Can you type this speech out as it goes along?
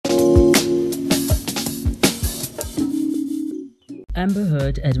Amber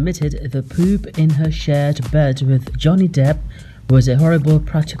Heard admitted the poop in her shared bed with Johnny Depp was a horrible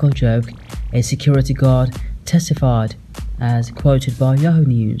practical joke, a security guard testified, as quoted by Yahoo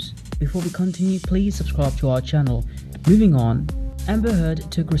News. Before we continue, please subscribe to our channel. Moving on, Amber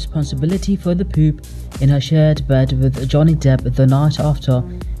Heard took responsibility for the poop in her shared bed with Johnny Depp the night after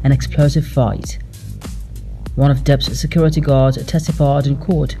an explosive fight. One of Depp's security guards testified in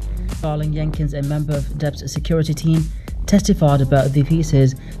court. Charlie Jenkins, a member of Depp's security team, testified about the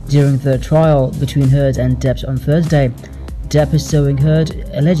pieces during the trial between Heard and Depp on Thursday. Depp is suing Heard,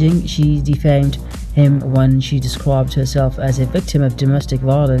 alleging she defamed him when she described herself as a victim of domestic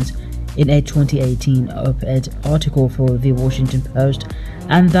violence in a 2018 op-ed article for The Washington Post,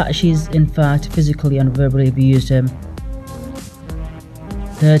 and that she's in fact physically and verbally abused him.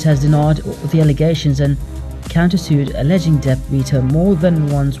 Heard has denied the allegations and countersued, alleging Depp beat her more than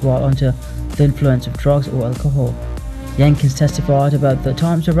once while under the influence of drugs or alcohol. Jenkins testified about the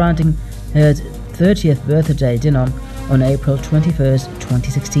time surrounding Heard's 30th birthday dinner on April 21,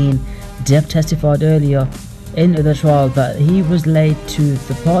 2016. Depp testified earlier in the trial that he was late to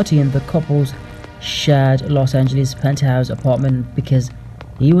the party in the couple's shared Los Angeles penthouse apartment because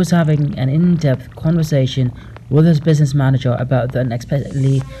he was having an in-depth conversation with his business manager about the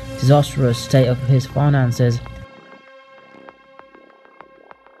unexpectedly disastrous state of his finances.